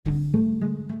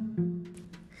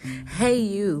Hey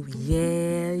you,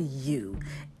 yeah you.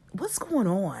 What's going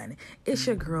on? It's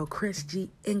your girl Chris G,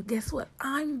 and guess what?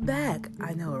 I'm back.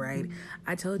 I know, right?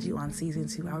 I told you on season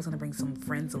 2 I was going to bring some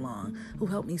friends along who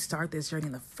helped me start this journey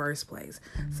in the first place.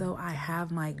 So I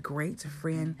have my great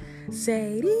friend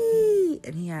Sadie,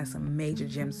 and he has some major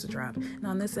gems to drop. And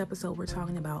on this episode, we're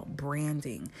talking about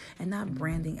branding, and not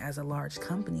branding as a large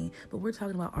company, but we're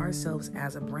talking about ourselves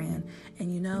as a brand.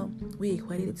 And we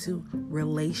equated it to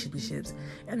relationships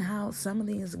and how some of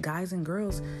these guys and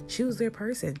girls choose their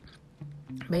person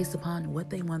based upon what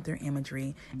they want their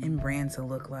imagery and brand to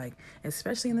look like.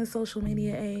 Especially in the social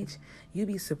media age, you'd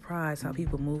be surprised how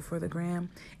people move for the gram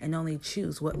and only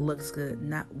choose what looks good,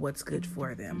 not what's good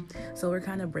for them. So we're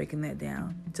kind of breaking that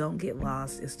down. Don't get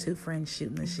lost. It's two friends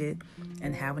shooting the shit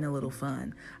and having a little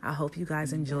fun. I hope you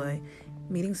guys enjoy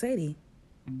meeting Sadie.